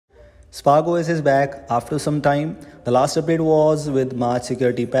SparkOS is back after some time. The last update was with March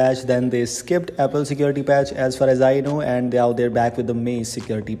security patch, then they skipped April security patch as far as I know, and now they're back with the May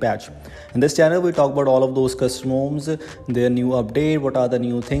security patch. In this channel, we talk about all of those custom homes, their new update, what are the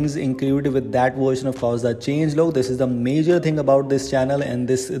new things included with that version, of course, the change log. This is the major thing about this channel, and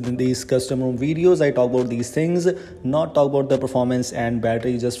these custom home videos, I talk about these things, not talk about the performance and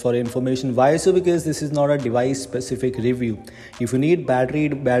battery, just for information. Why so? Because this is not a device specific review. If you need battery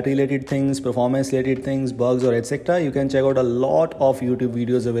related things, performance related things, bugs or etc., you can check out a lot of YouTube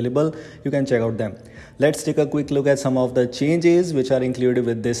videos available. You can check out them. Let's take a quick look at some of the changes which are included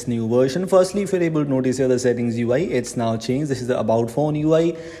with this new version. Firstly, if you're able to notice here, the settings UI, it's now changed. This is the about phone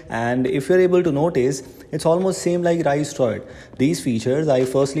UI, and if you're able to notice, it's almost same like Rise Droid. These features I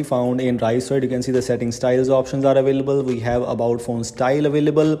firstly found in Rise Droid. You can see the setting styles options are available. We have about phone style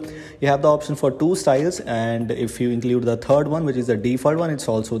available. You have the option for 2 styles, and if you include the third one, which is the default one, it's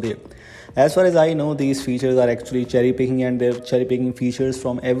also there. As far as I know, these features are actually cherry picking, and they're cherry picking features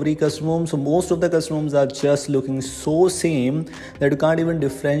from every custom home. So most of the custom homes are just looking so same that you can't even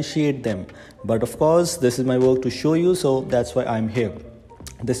differentiate them. But of course, this is my work to show you, so that's why I'm here.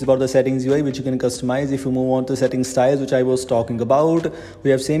 This is about the settings UI, which you can customize. If you move on to setting styles, which I was talking about, we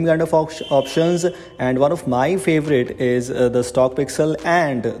have same kind of options, and one of my favorite is the stock pixel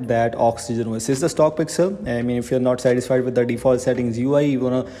and that oxygen OS. This is the stock pixel. I mean, if you're not satisfied with the default settings UI, you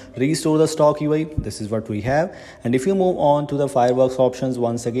want to restore the stock UI, this is what we have. And if you move on to the fireworks options,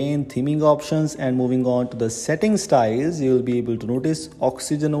 once again theming options, and moving on to the setting styles, you will be able to notice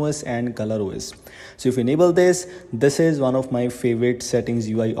oxygen OS and color OS. So if you enable this is one of my favorite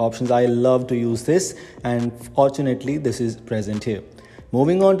settings UI options. I love to use this, and fortunately this is present here.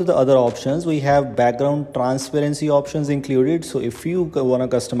 Moving on to the other options, we have background transparency options included. So if you want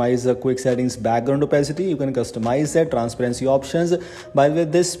to customize the quick settings background opacity, you can customize that transparency options. By the way,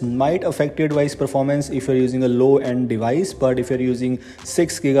 this might affect your device performance if you're using a low end device, but if you're using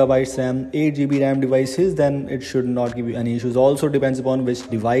 6 GB RAM, 8 GB RAM devices, then it should not give you any issues. Also depends upon which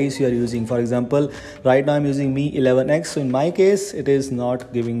device you are using. For example, right now I'm using Mi 11X, so in my case it is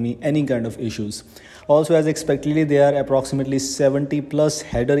not giving me any kind of issues. Also, as expectedly, there are approximately 70 plus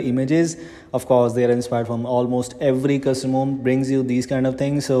header images. Of course, they are inspired from almost every custom home brings you these kind of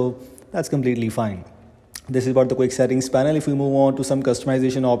things, so that's completely fine. This is about the quick settings panel. If we move on to some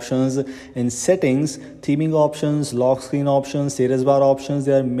customization options in settings, theming options, lock screen options, status bar options,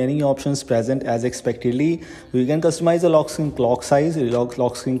 there are many options present as expectedly. We can customize the lock screen clock size,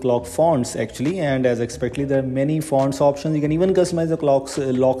 lock screen clock fonts actually, and as expectedly there are many fonts options. You can even customize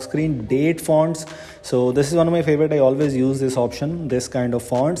the lock screen date fonts. So this is one of my favorite. I always use this option, this kind of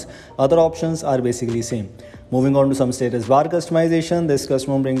fonts. Other options are basically same. Moving on to some status bar customization. This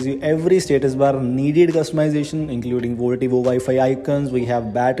custom home brings you every status bar needed customization, including Volativo Wi-Fi icons. We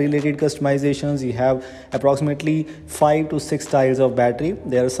have battery related customizations. You have approximately 5 to 6 styles of battery.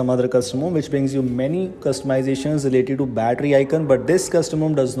 There are some other custom home which brings you many customizations related to battery icon, but this custom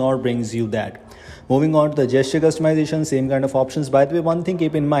home does not brings you that. Moving on to the gesture customization, same kind of options. By the way, one thing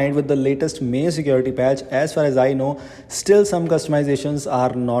keep in mind with the latest May security patch, as far as I know, still some customizations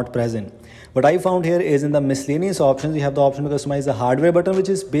are not present. What I found here is in the miscellaneous options, you have the option to customize the hardware button, which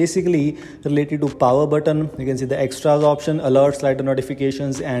is basically related to power button. You can see the extras option, alerts, slider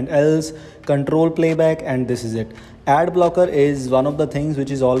notifications, and else, control playback, and this is it. Ad blocker is one of the things which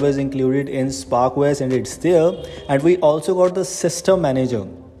is always included in SparkOS, and it's there. And we also got the system manager.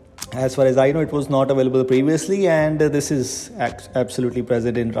 As far as I know, it was not available previously, and this is absolutely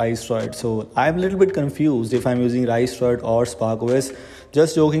present in Rise Droid. So I'm a little bit confused if I'm using Rise Droid or SparkOS.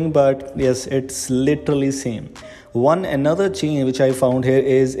 Just joking, but yes, it's literally same. Another change which I found here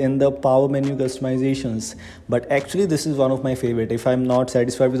is in the power menu customizations, but actually this is one of my favorite. If I'm not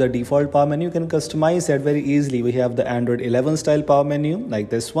satisfied with the default power menu, you can customize that very easily. We have the Android 11 style power menu like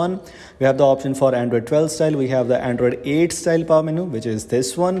this one. We have the option for Android 12 style. We have the Android 8 style power menu, which is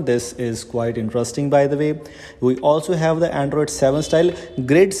this one. This is quite interesting, by the way. We also have the Android 7 style.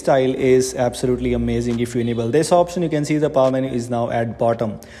 Grid style is absolutely amazing. If you enable this option, you can see the power menu is now at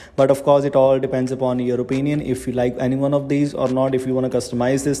bottom. But of course, it all depends upon your opinion. If you like any one of these or not, if you want to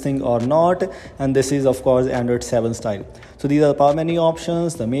customize this thing or not. And this is of course Android 7 style. So these are the power menu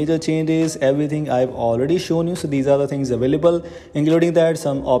options, the major changes, everything I've already shown you. So these are the things available, including that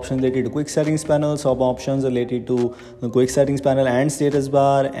some options related to quick settings panel, some options related to the quick settings panel and status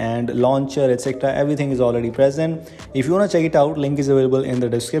bar and launcher, etc. Everything is already present. If you want to check it out, link is available in the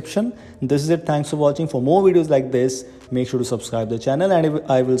description. This is it. Thanks for watching. For more videos like this, make sure to subscribe the channel, and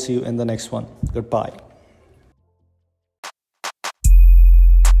I will see you in the next one. Goodbye.